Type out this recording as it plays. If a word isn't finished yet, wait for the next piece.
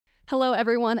Hello,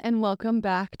 everyone, and welcome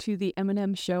back to the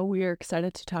M&M Show. We are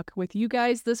excited to talk with you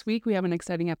guys this week. We have an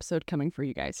exciting episode coming for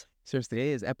you guys. Seriously,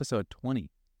 today is episode 20.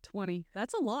 20.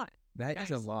 That's a lot. That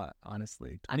is a lot,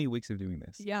 honestly. 20 weeks of doing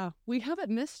this. Yeah, we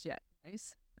haven't missed yet,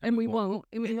 guys. And we won't.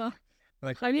 We won't.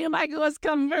 Like, I knew Michael was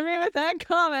coming for me with that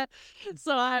comment,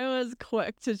 so I was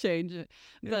quick to change it.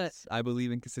 yes, I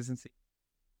believe in consistency.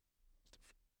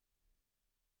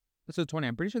 Episode 20,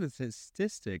 I'm pretty sure the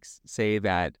statistics say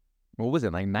that, what was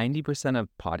it, like 90% of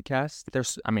podcasts,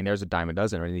 there's a dime a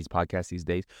dozen of these podcasts these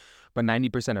days, but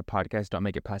 90% of podcasts don't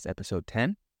make it past episode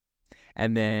 10.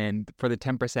 And then for the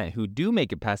 10% who do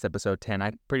make it past episode 10,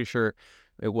 I'm pretty sure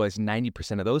it was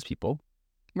 90% of those people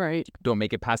Right. don't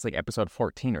make it past like episode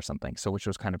 14 or something. So which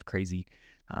was kind of crazy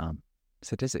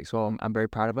statistics. Well, I'm very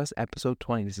proud of us. Episode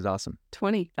 20. This is awesome.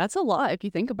 20. That's a lot if you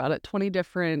think about it. 20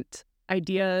 different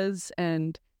ideas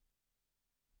and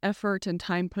effort and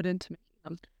time put into making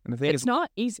them. And the thing It's is,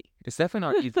 not easy. it's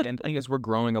definitely not easy. And the thing is, we're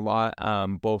growing a lot,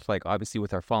 both like obviously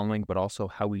with our following, but also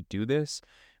how we do this.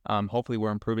 Hopefully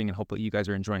we're improving and hopefully you guys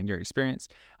are enjoying your experience.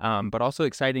 But also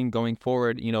exciting going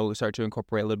forward, start to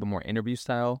incorporate a little bit more interview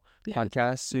style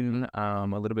podcasts soon. A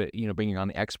little bit, bringing on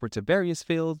the experts of various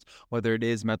fields, whether it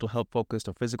is mental health focused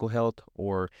or physical health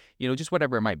or, just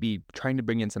whatever it might be, trying to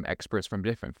bring in some experts from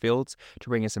different fields to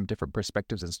bring in some different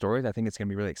perspectives and stories. I think it's going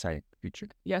to be really exciting in the future.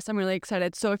 Yes, I'm really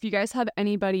excited. So if you guys have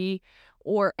anybody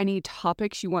or any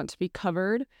topics you want to be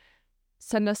covered,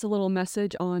 send us a little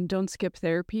message on Don't Skip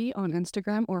Therapy on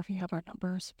Instagram, or if you have our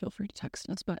numbers, feel free to text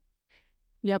us. But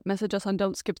message us on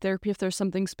Don't Skip Therapy if there's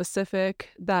something specific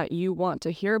that you want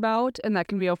to hear about, and that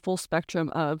can be a full spectrum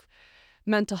of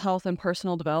mental health and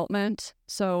personal development.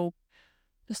 So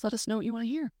just let us know what you want to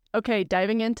hear. Okay,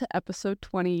 diving into episode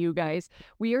 20, you guys,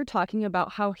 we are talking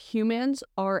about how humans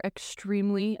are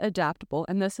extremely adaptable,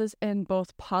 and this is in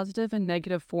both positive and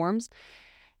negative forms.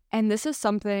 And this is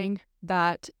something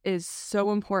that is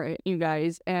so important, you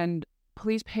guys, and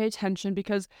please pay attention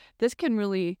because this can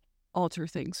really alter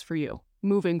things for you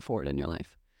moving forward in your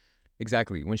life.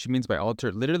 Exactly. When she means by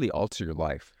alter, literally alter your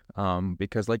life.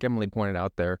 Because like Emily pointed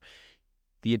out there,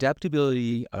 the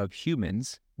adaptability of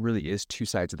humans really is two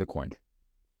sides of the coin.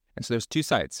 And so there's two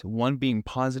sides, one being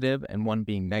positive and one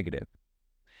being negative.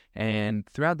 And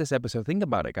throughout this episode, think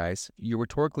about it, guys. You're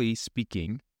rhetorically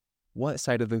speaking, what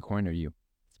side of the coin are you?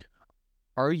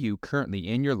 Are you currently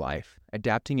in your life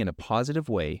adapting in a positive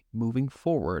way, moving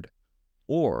forward,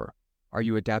 or are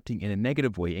you adapting in a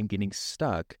negative way and getting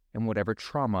stuck in whatever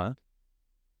trauma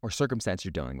or circumstance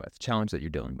you're dealing with, challenge that you're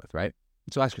dealing with, right?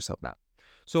 So ask yourself that.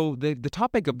 So the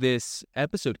topic of this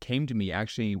episode came to me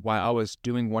actually while I was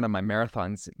doing one of my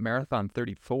marathons, Marathon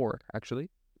 34, actually.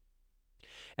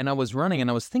 And I was running and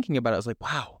I was thinking about it. I was like,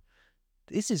 wow,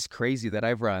 this is crazy that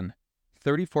I've run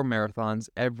 34 marathons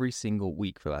every single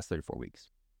week for the last 34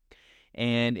 weeks.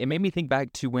 And it made me think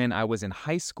back to when I was in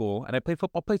high school and I played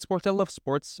football, played sports. I love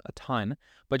sports a ton,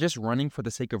 but just running for the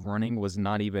sake of running was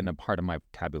not even a part of my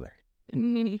vocabulary.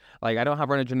 Like, I don't have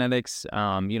runner genetics.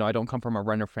 I don't come from a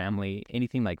runner family,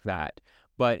 anything like that.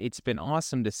 But it's been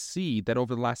awesome to see that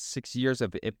over the last 6 years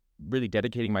of it really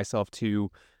dedicating myself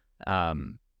to,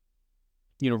 running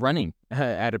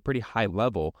at a pretty high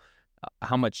level,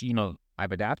 how much,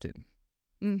 I've adapted.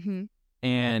 Mm-hmm.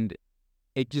 And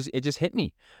it just hit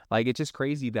me. Like, it's just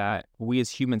crazy that we as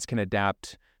humans can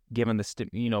adapt given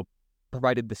the,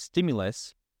 provided the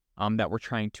stimulus that we're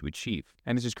trying to achieve.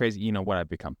 And it's just crazy, what I've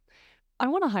become. I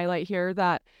want to highlight here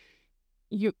that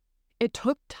it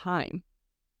took time.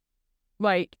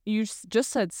 Like, you just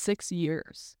said 6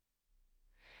 years.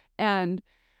 And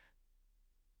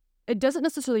it doesn't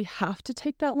necessarily have to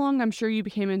take that long. I'm sure you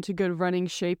became into good running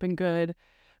shape and good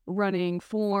running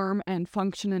form and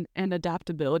function and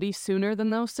adaptability sooner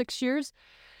than those 6 years.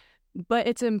 But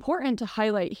it's important to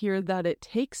highlight here that it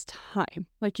takes time.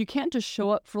 Like, you can't just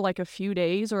show up for like a few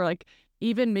days or like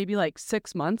even maybe like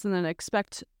 6 months and then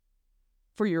expect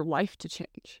for your life to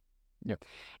change. Yep.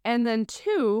 And then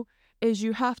 2 is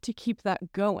you have to keep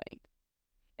that going.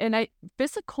 And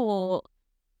physical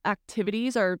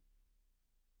activities are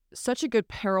such a good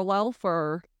parallel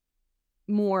for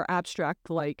more abstract,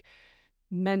 like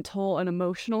mental and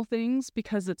emotional things,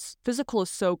 because physical is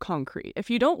so concrete. If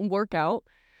you don't work out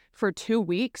for 2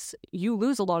 weeks, you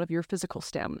lose a lot of your physical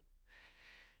stamina.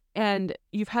 And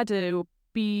you've had to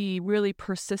be really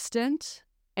persistent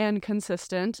and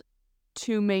consistent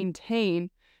to maintain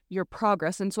your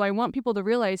progress. And so I want people to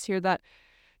realize here that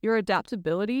your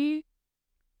adaptability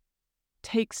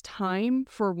takes time,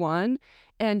 for one,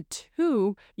 and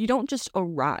 2, you don't just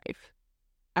arrive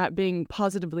at being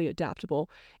positively adaptable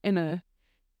in an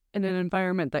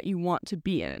environment that you want to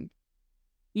be in.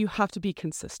 you have to be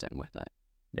consistent with it.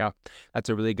 Yeah, that's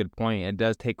a really good point. It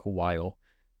does take a while.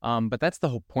 But that's the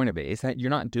whole point of it, is that you're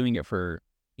not doing it for,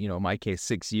 in my case,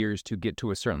 6 years to get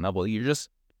to a certain level. You're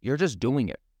just doing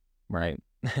it, right?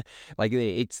 Like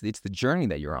it's the journey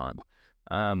that you're on.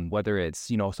 Whether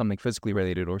it's, something physically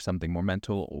related or something more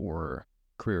mental or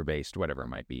career based, whatever it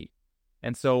might be.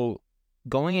 And so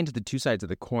going into the two sides of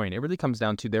the coin, it really comes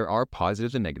down to there are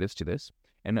positives and negatives to this.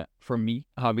 And for me,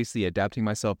 obviously, adapting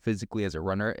myself physically as a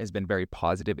runner has been very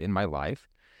positive in my life.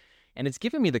 And it's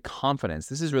given me the confidence.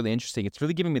 This is really interesting. It's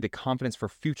really giving me the confidence for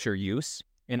future use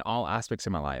in all aspects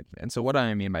of my life. And so what do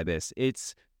I mean by this?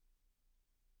 It's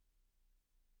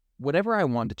whatever I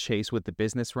want to chase with the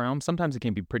business realm. Sometimes it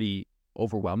can be pretty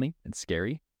overwhelming and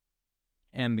scary.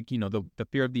 And, the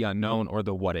fear of the unknown or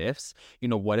the what ifs,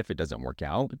 what if it doesn't work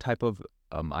out type of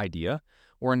idea,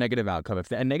 or a negative outcome.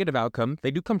 If a negative outcome,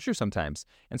 they do come true sometimes.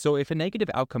 And so if a negative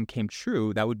outcome came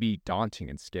true, that would be daunting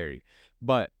and scary.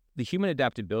 But the human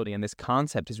adaptability and this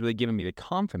concept has really given me the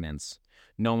confidence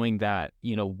knowing that,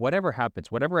 whatever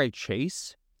happens, whatever I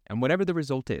chase and whatever the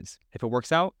result is, if it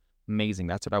works out, amazing.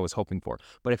 That's what I was hoping for.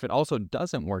 But if it also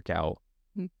doesn't work out,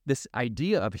 this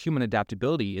idea of human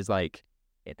adaptability is like,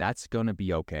 that's going to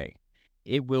be okay.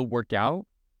 It will work out.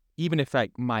 Even if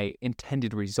my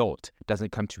intended result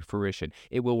doesn't come to fruition,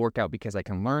 it will work out because I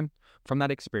can learn from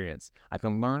that experience. I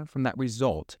can learn from that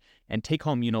result and take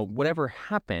home, whatever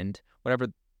happened, whatever,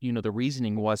 the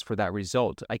reasoning was for that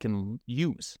result, I can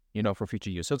use, for future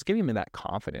use. So it's giving me that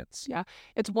confidence. Yeah.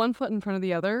 It's one foot in front of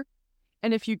the other.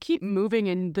 And if you keep moving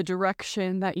in the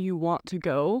direction that you want to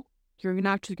go, you're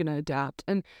naturally going to adapt.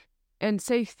 And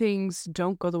say things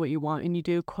don't go the way you want and you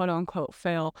do quote unquote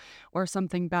fail or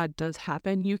something bad does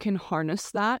happen, you can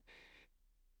harness that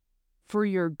for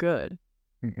your good.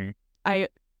 Mm-hmm. I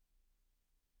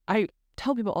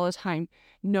tell people all the time,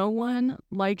 no one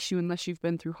likes you unless you've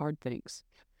been through hard things.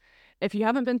 If you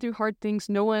haven't been through hard things,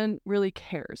 no one really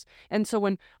cares. And so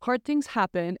when hard things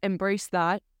happen, embrace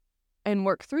that and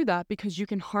work through that, because you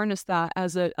can harness that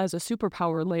as a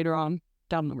superpower later on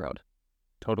down the road.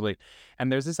 Totally.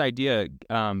 And there's this idea,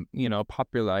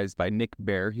 popularized by Nick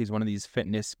Bare. He's one of these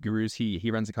fitness gurus.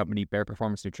 He runs a company, Bare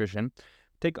Performance Nutrition.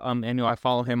 I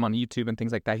follow him on YouTube and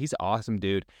things like that. He's an awesome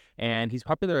dude. And he's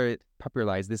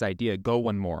popularized this idea, go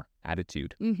one more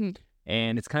attitude. Mm-hmm.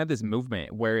 And it's kind of this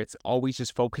movement where it's always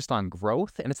just focused on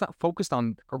growth and it's not focused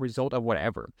on a result of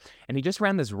whatever. And he just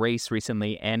ran this race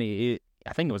recently, and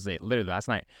I think it was literally last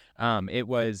night. It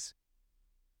was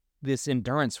this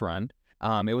endurance run.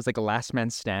 It was like a last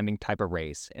man standing type of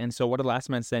race. And so what a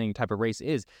last man standing type of race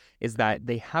is that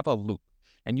they have a loop.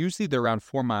 And usually they're around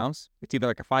 4 miles. It's either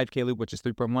like a 5K loop, which is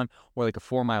 3.1, or like a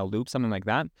 4-mile loop, something like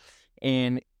that.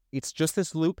 And it's just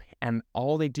this loop. And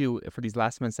all they do for these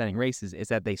last man standing races is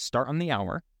that they start on the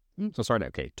hour. So start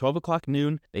at, 12 o'clock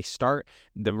noon, they start,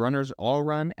 the runners all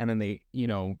run, and then they,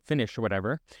 finish or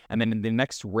whatever. And then in the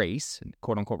next race,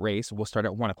 quote unquote race, will start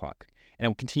at 1 o'clock. And it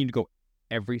will continue to go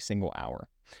every single hour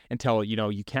until,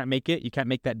 you can't make it. You can't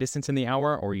make that distance in the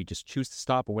hour, or you just choose to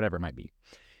stop, or whatever it might be.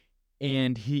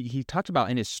 And he talked about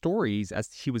in his stories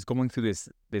as he was going through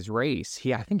this race,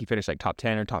 I think he finished like top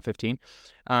 10 or top 15.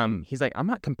 He's like, I'm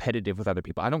not competitive with other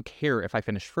people. I don't care if I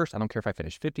finish first. I don't care if I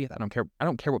finish 50th. I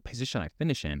don't care what position I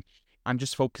finish in. I'm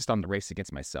just focused on the race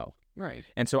against myself. Right.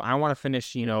 And so I want to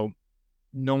finish,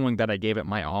 knowing that I gave it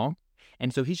my all.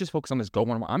 And so he's just focused on this go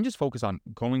one more. I'm just focused on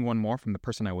going one more from the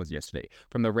person I was yesterday,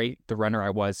 from the runner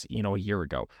I was, a year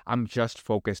ago. I'm just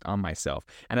focused on myself.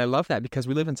 And I love that because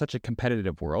we live in such a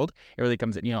competitive world. It really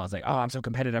comes in, it's like, oh, I'm so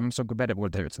competitive.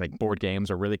 Whether it's like board games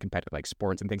or really competitive, like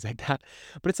sports and things like that.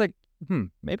 But it's like,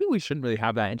 maybe we shouldn't really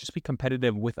have that and just be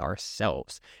competitive with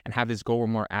ourselves and have this go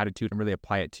one more attitude and really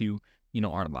apply it to,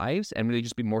 our lives, and really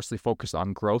just be mostly focused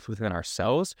on growth within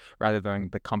ourselves rather than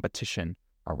the competition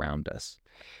around us.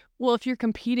 Well, if you're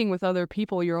competing with other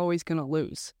people, you're always going to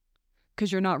lose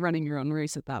because you're not running your own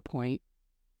race at that point,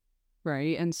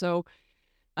 right? And so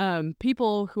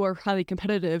people who are highly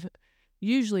competitive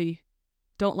usually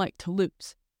don't like to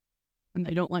lose, and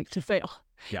they don't like to fail.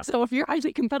 Yeah. So if you're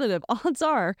highly competitive, odds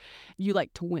are you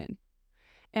like to win.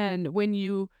 And when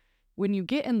you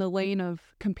get in the lane of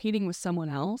competing with someone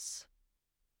else,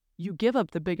 you give up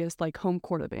the biggest home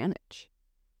court advantage.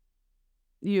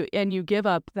 You give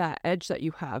up that edge that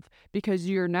you have because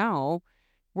you're now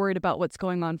worried about what's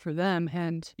going on for them,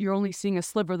 and you're only seeing a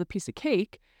sliver of the piece of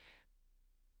cake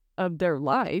of their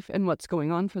life and what's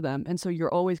going on for them, and so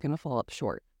you're always going to fall up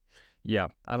short. Yeah,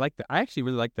 I like that. I actually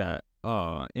really like that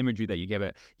imagery that you gave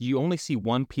it. You only see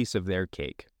one piece of their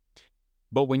cake,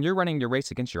 but when you're running your race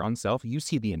against your own self, you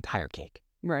see the entire cake.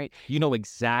 Right. You know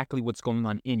exactly what's going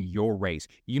on in your race.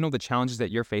 You know the challenges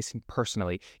that you're facing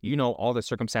personally. You know all the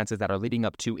circumstances that are leading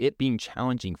up to it being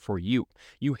challenging for you.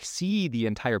 You see the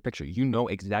entire picture. You know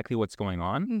exactly what's going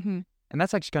on. Mm-hmm. And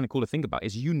that's actually kind of cool to think about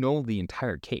is you know the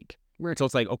entire cake. Right. So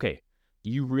it's like, okay,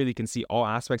 you really can see all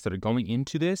aspects that are going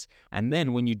into this. And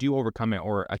then when you do overcome it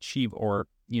or achieve or,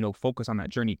 focus on that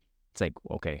journey, it's like,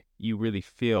 okay, you really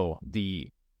feel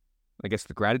the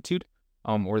gratitude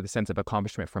or the sense of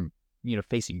accomplishment from,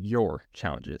 facing your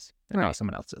challenges and Right. not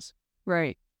someone else's.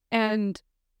 Right. And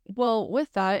well,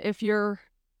 with that, if you're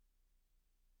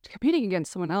competing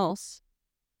against someone else,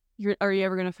 are you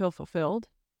ever going to feel fulfilled?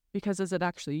 Because is it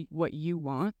actually what you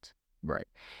want? Right.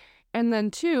 And then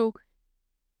two,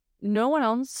 no one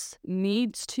else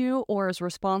needs to or is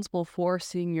responsible for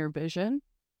seeing your vision,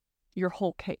 your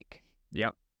whole cake.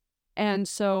 Yep. And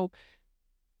so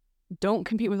don't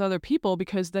compete with other people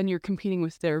because then you're competing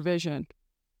with their vision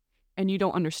and you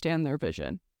don't understand their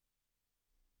vision.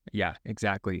 Yeah,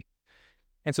 exactly.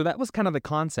 And so that was kind of the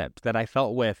concept that I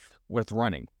felt with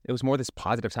running. It was more this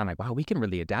positive sound like, wow, we can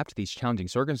really adapt to these challenging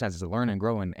circumstances to learn and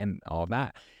grow and all of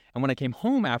that. And when I came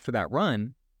home after that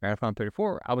run, Marathon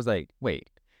 34, I was like, wait,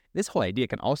 this whole idea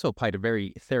can also apply to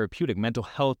very therapeutic mental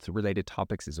health related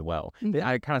topics as well. Mhm.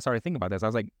 I kind of started thinking about this. I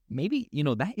was like, maybe,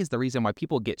 that is the reason why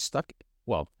people get stuck.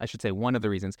 Well, I should say one of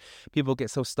the reasons people get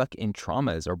so stuck in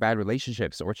traumas or bad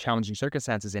relationships or challenging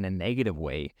circumstances in a negative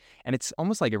way. And it's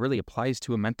almost like it really applies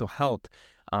to a mental health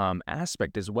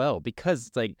aspect as well, because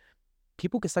it's like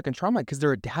people get stuck in trauma because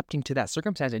they're adapting to that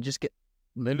circumstance and just get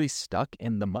literally stuck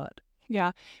in the mud.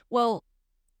 Yeah. Well,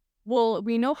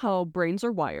 we know how brains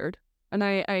are wired. And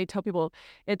I tell people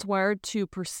it's wired to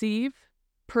perceive,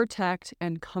 protect,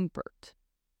 and comfort,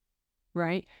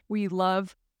 right? We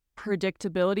love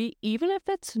predictability, even if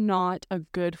it's not a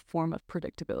good form of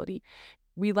predictability.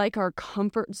 We like our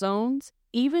comfort zones,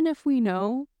 even if we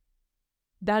know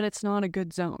that it's not a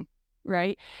good zone,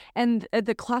 right? And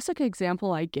the classic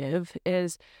example I give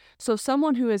is, so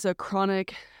someone who is a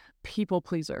chronic people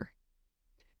pleaser,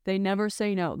 they never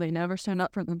say no. They never stand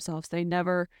up for themselves. They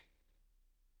never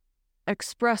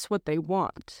express what they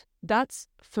want. That's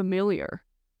familiar.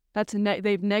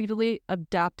 They've negatively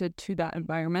adapted to that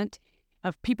environment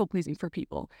of people pleasing for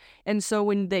people. And so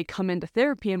when they come into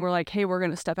therapy and we're like, hey, we're going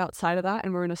to step outside of that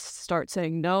and we're going to start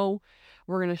saying no,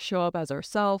 we're going to show up as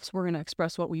ourselves, we're going to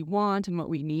express what we want and what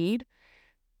we need,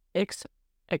 it's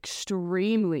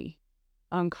extremely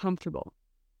uncomfortable,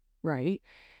 right?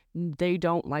 They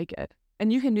don't like it.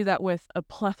 And you can do that with a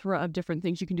plethora of different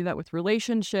things. You can do that with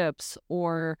relationships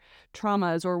or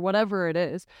traumas or whatever it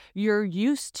is. You're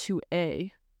used to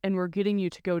A, and we're getting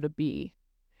you to go to B.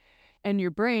 And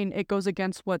your brain, it goes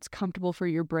against what's comfortable for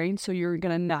your brain, so you're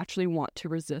going to naturally want to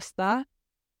resist that.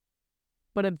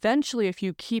 But eventually, if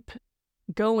you keep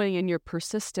going and you're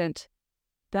persistent,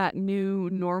 that new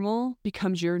normal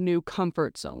becomes your new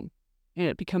comfort zone. And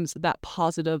it becomes that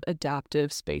positive,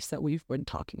 adaptive space that we've been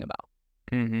talking about.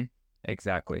 Mm-hmm.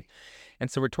 Exactly. And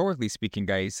so rhetorically speaking,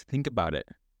 guys, think about it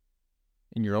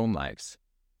in your own lives.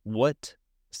 What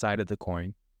side of the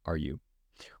coin are you?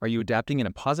 Are you adapting in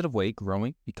a positive way,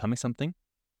 growing, becoming something,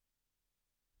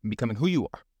 becoming who you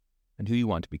are and who you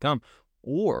want to become?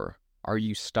 Or are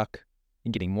you stuck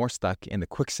and getting more stuck in the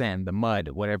quicksand, the mud,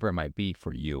 whatever it might be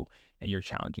for you and your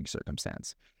challenging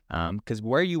circumstance? Because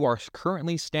where you are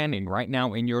currently standing right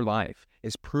now in your life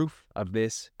is proof of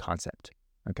this concept,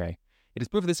 okay? It is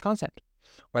proof of this concept,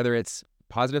 whether it's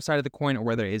positive side of the coin or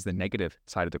whether it is the negative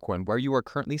side of the coin. Where you are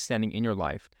currently standing in your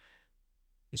life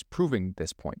is proving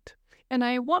this point. And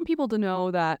I want people to know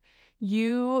that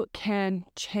you can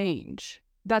change.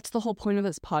 That's the whole point of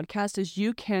this podcast, is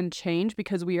you can change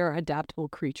because we are adaptable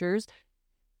creatures.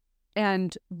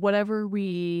 And whatever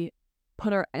we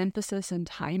put our emphasis and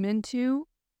time into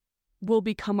will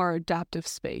become our adaptive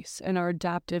space and our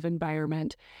adaptive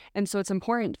environment. And so it's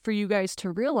important for you guys to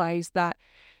realize that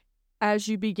as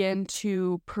you begin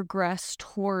to progress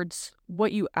towards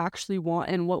what you actually want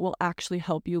and what will actually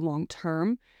help you long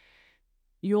term,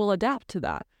 you'll adapt to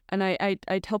that. And I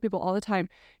tell people all the time,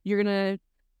 you're going to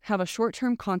have a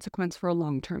short-term consequence for a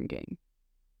long-term gain.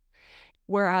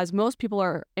 Whereas most people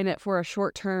are in it for a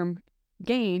short-term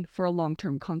gain for a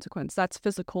long-term consequence. That's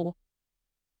physical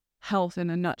health in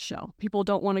a nutshell. People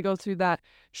don't want to go through that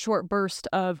short burst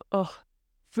of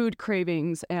food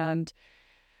cravings and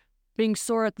being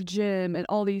sore at the gym and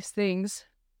all these things.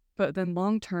 But then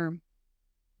long-term,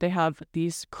 they have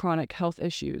these chronic health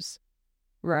issues,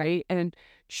 right? And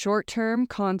short-term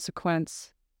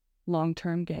consequence,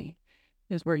 long-term gain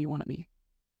is where you want to be.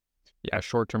 Yeah,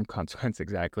 short-term consequence,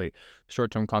 exactly.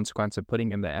 Short-term consequence of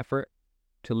putting in the effort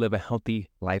to live a healthy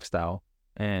lifestyle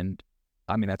And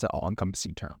I mean, that's an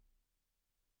all-encompassing term.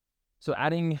 So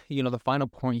adding, the final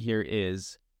point here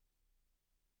is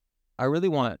I really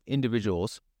want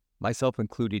individuals, myself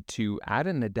included, to add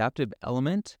an adaptive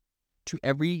element to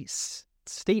every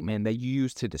statement that you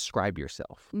use to describe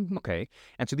yourself. Mm-hmm. Okay.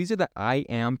 And so these are the I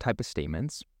am type of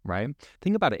statements, right?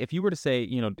 Think about it. If you were to say,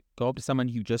 go up to someone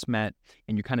you just met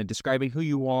and you're kind of describing who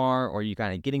you are, or you're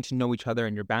kind of getting to know each other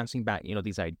and you're bouncing back,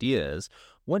 these ideas,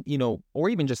 or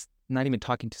even just not even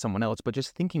talking to someone else, but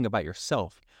just thinking about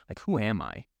yourself. Like, who am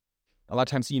I? A lot of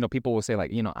times, people will say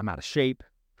like, I'm out of shape,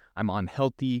 I'm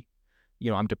unhealthy,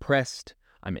 I'm depressed,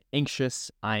 I'm anxious,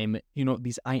 I'm,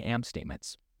 these I am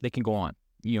statements. They can go on,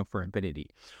 for infinity.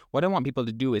 What I want people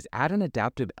to do is add an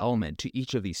adaptive element to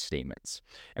each of these statements.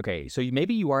 Okay, so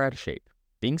maybe you are out of shape.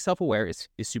 Being self-aware is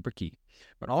super key.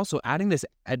 But also adding this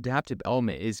adaptive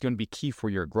element is going to be key for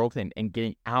your growth and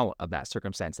getting out of that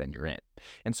circumstance that you're in.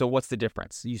 And so what's the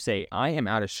difference? You say, I am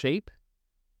out of shape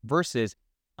versus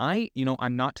I'm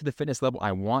not to the fitness level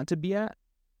I want to be at,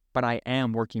 but I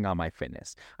am working on my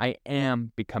fitness. I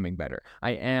am becoming better.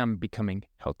 I am becoming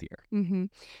healthier. Mm-hmm.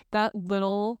 That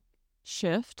little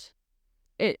shift,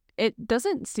 it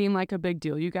doesn't seem like a big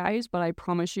deal, you guys, but I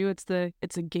promise you it's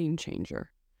a game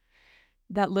changer.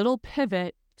 That little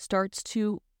pivot starts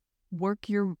to work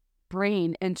your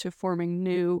brain into forming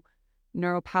new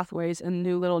neural pathways and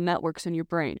new little networks in your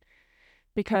brain.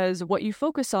 Because what you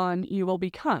focus on, you will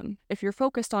become. If you're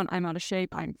focused on, I'm out of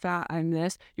shape, I'm fat, I'm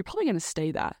this, you're probably going to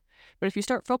stay that. But if you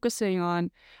start focusing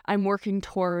on, I'm working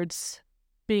towards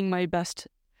being my best,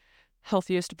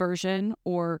 healthiest version,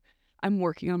 or I'm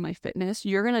working on my fitness,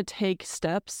 you're going to take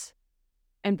steps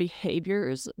and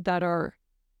behaviors that are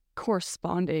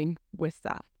corresponding with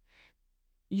that.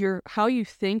 How you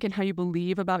think and how you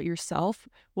believe about yourself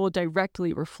will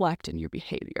directly reflect in your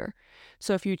behavior.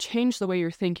 So if you change the way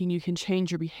you're thinking, you can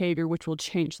change your behavior, which will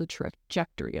change the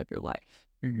trajectory of your life.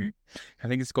 Mm-hmm. I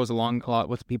think this goes along a lot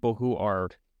with people who are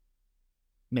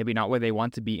maybe not where they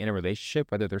want to be in a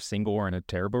relationship, whether they're single or in a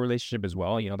terrible relationship as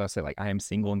well. They'll say like, I am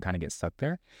single, and kind of get stuck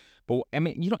there. But I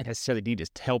mean, you don't necessarily need to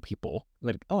tell people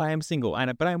like, oh, I am single,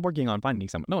 but I'm working on finding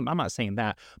someone. No, I'm not saying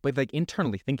that. But like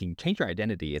internally thinking, change your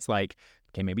identity. It's like,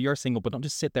 okay, maybe you're single, but don't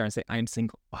just sit there and say, I am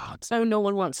single. Oh, no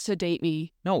one wants to date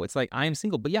me. No, it's like, I am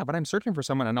single, but I'm searching for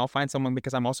someone, and I'll find someone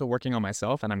because I'm also working on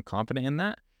myself and I'm confident in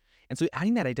that. And so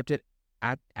adding that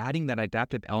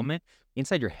adaptive element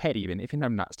inside your head, even if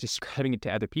I'm not describing it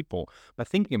to other people, but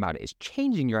thinking about it, is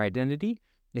changing your identity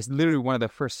is literally one of the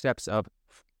first steps of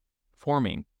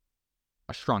forming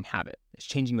a strong habit. It's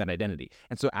changing that identity.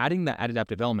 And so adding that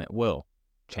adaptive element will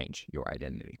change your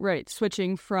identity. Right.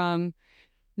 Switching from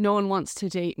no one wants to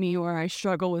date me, or I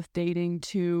struggle with dating,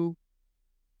 to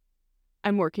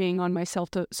I'm working on myself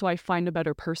so I find a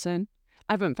better person.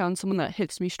 I haven't found someone that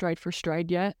hits me stride for stride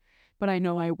yet, but I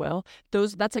know I will.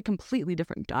 That's a completely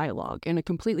different dialogue and a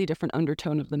completely different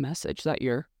undertone of the message that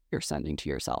you're sending to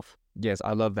yourself. Yes,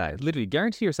 I love that. Literally,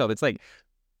 guarantee yourself. It's like,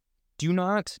 do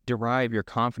not derive your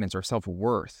confidence or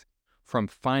self-worth from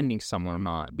finding someone or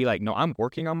not. Be like, no, I'm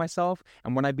working on myself,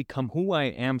 and when I become who I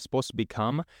am supposed to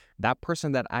become, that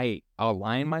person that I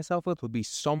align myself with will be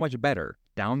so much better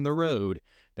down the road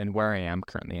than where I am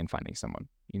currently in finding someone,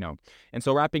 And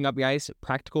so wrapping up, guys,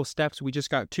 practical steps. We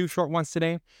just got 2 short ones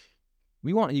today.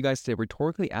 We want you guys to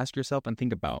rhetorically ask yourself and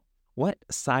think about, what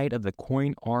side of the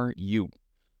coin are you?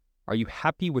 Are you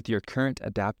happy with your current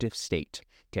adaptive state?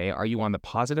 Okay, are you on the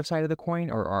positive side of the coin,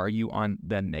 or are you on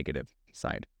the negative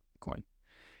side of the coin?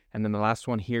 And then the last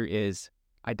one here is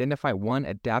identify one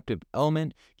adaptive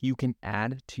element you can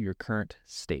add to your current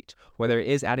state. Whether it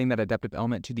is adding that adaptive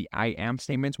element to the I am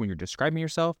statements when you're describing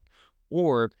yourself,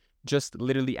 or just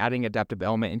literally adding adaptive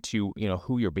element into,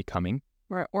 who you're becoming.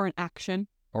 Or an action.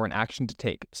 Or an action to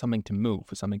take, something to move,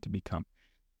 something to become.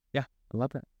 Yeah, I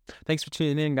love that. Thanks for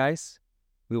tuning in, guys.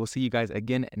 We will see you guys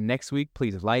again next week.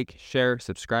 Please like, share,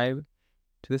 subscribe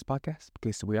to this podcast,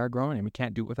 because we are growing and we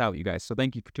can't do it without you guys. So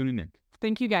thank you for tuning in.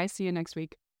 Thank you, guys. See you next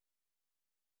week.